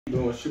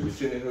Doing shit, we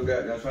sitting in her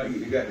goddamn trying to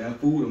get the goddamn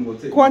food. I'm gonna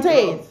take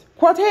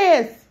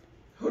Cortez.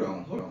 Hold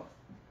on.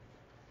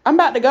 I'm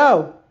about to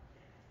go.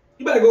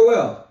 You better go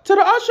where? To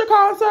the Usher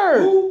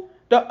concert. Who?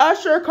 The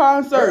Usher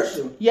concert.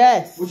 Usher?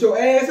 Yes. With your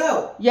ass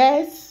out?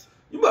 Yes.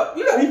 You got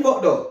me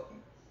fucked up.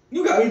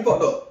 You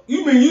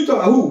mean you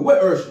talking about who? What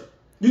Usher?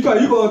 You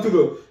going to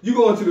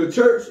the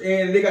church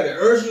and they got the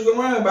Ushers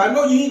around, but I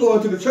know you ain't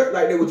going to the church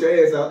like that with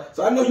your ass out.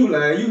 So I know you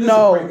lying.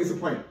 It's a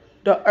prank.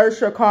 The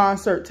Usher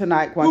concert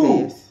tonight,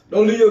 Cortez. Who?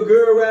 Don't leave your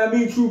girl around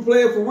me, true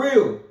player for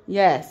real.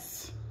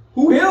 Yes.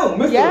 Who him?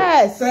 Mr.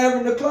 Yes.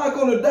 7 o'clock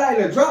on the dot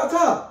in a drop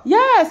top.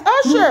 Yes,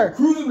 Usher.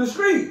 Cruising the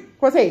street.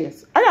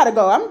 Cortez, I gotta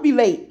go. I'm gonna be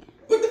late.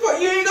 What the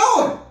fuck? You ain't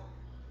going.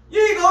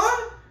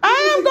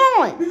 I am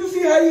going. Did you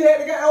see how he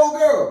had the goddamn old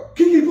girl?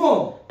 Kiki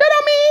Palm. That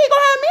don't mean he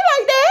gonna have me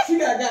like that. She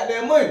got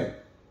goddamn money.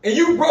 And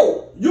you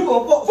broke. You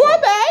gonna fuck Boy,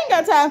 something. I ain't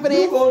got time for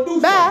this. You gonna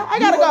do something. Bye. I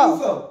gotta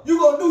go. You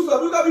gonna do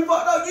something. You gotta be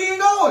fucked up. You ain't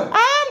going.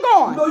 I am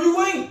going. No,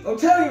 you ain't. I'm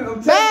telling you.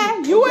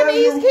 Bye. You and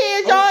these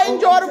kids, y'all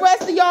enjoy the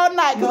rest of y'all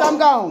night, because I'm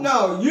gone.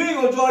 No, you ain't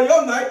gonna enjoy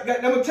your night.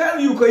 I'm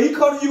telling you, because he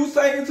come to you,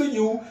 singing to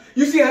you.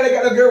 You see how they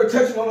got a girl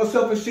touching on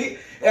herself and shit.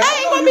 And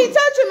I ain't gonna be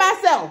touching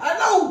myself. I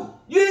know.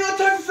 You ain't gonna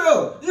touch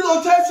yourself. You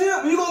gonna touch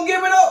him. You gonna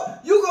give it up.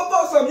 You gonna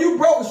fuck something. You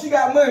broke. She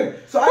got money.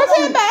 So I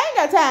ain't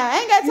got time. I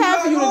ain't got time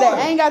for you today.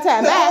 I ain't got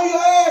time. Bye. On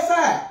your ass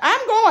out.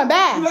 I'm going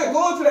back. You like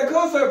going to that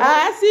concert, bro.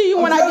 I see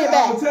you when I get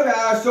back. I'm telling you,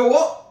 I'll show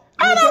up.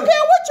 I don't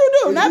care what you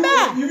do. Not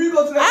bad. If you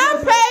go to that I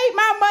paid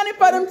my money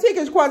for them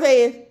tickets,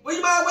 Cortez. Well,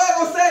 you might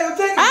well gonna sell your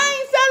tickets. I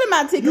ain't selling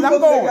my tickets. I'm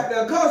going. going.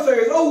 That concert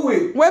is over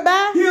with. Where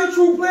bye? He a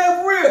true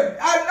player for real.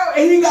 I know.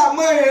 And he got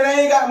money and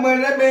I ain't got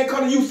money. That man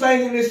come to you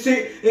singing this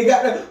shit and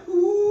got the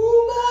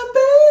ooh my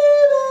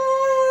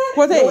baby.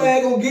 Cortez. Your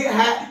ass gonna get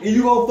hot and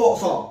you gonna fuck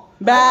some.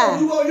 Bye.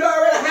 You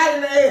already hot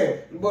in the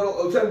air. But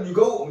I'm telling you,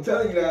 I'm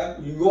telling you now.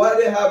 You go out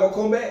there, how gonna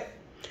come back?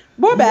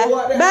 Boy, bye.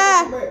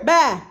 Bye.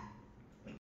 Bye.